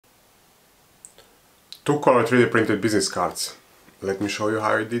Two-color 3D printed business cards. Let me show you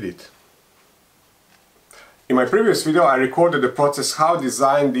how I did it. In my previous video I recorded the process how to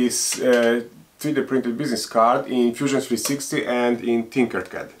design this 3D printed business card in Fusion 360 and in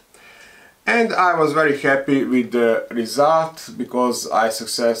Tinkercad. And I was very happy with the result because I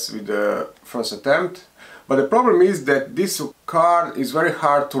success with the first attempt. But the problem is that this card is very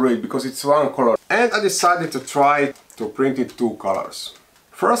hard to read because it's one color. And I decided to try to print it two colors.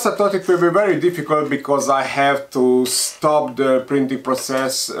 First I thought it will be very difficult because I have to stop the printing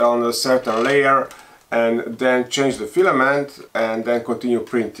process on a certain layer and then change the filament and then continue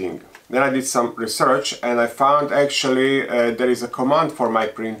printing. Then I did some research and I found actually there is a command for my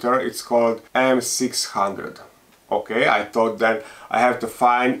printer. It's called M600. Okay, I thought then I have to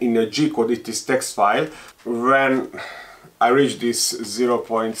find in a G-code, it is text file. When I reach this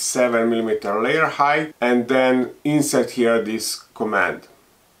 0.7mm layer height and then insert here this command.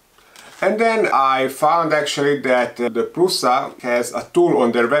 And then I found actually that the Prusa has a tool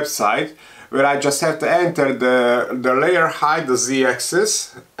on their website where I just have to enter the layer height, the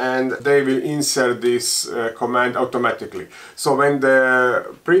z-axis, and they will insert this command automatically. So when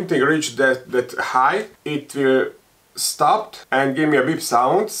the printing reaches that height, it will stop and give me a beep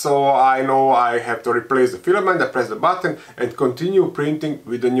sound, so I know I have to replace the filament. I press the button and continue printing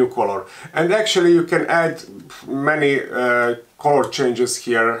with the new color. And actually you can add many color changes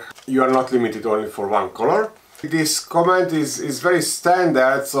here. You are not limited only for one color. This command is very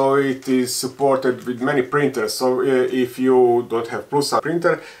standard, so it is supported with many printers. So if you don't have Prusa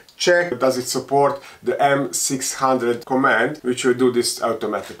printer, check does it support the M600 command, which will do this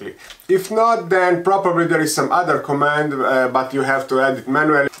automatically. If not, then probably there is some other command, but you have to add it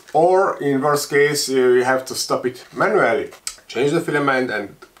manually, or in worst case you have to stop it manually. Change the filament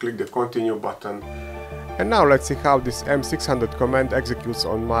and click the continue button. And now let's see how this M600 command executes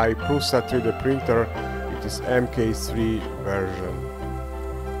on my Prusa 3D printer. It is MK3 version.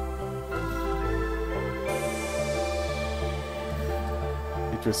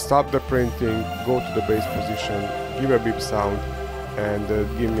 It will stop the printing, go to the base position, give a beep sound and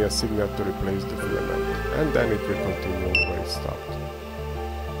give me a signal to replace the filament. And then it will continue where it stopped.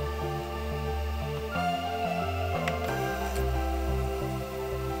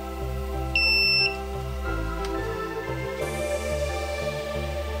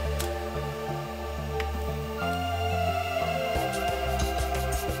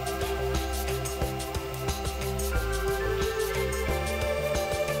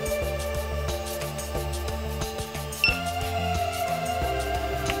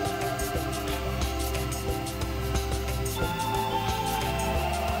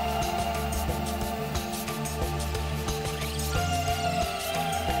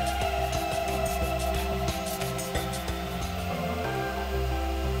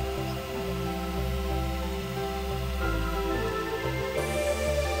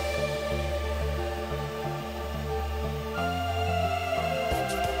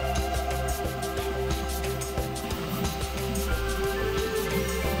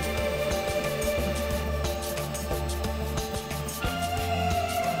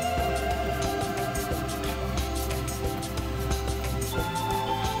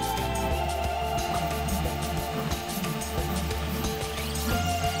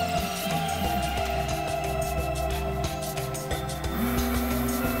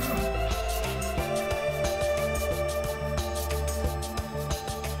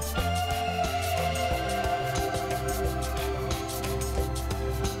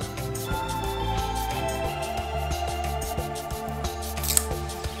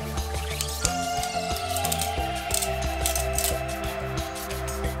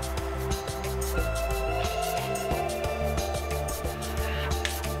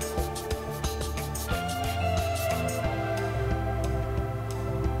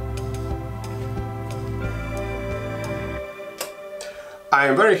 I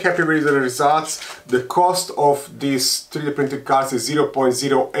am very happy with the results. The cost of these 3D printed cards is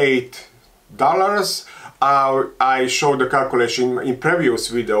 $0.08. I showed the calculation in previous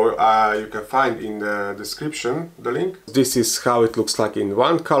video. You can find in the description the link. This is how it looks like in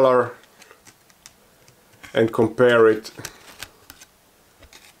one color, and compare it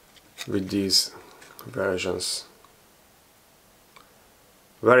with these versions.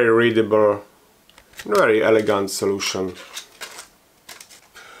 Very readable, very elegant solution.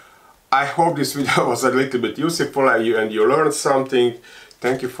 I hope this video was a little bit useful and you learned something.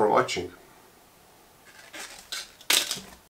 Thank you for watching.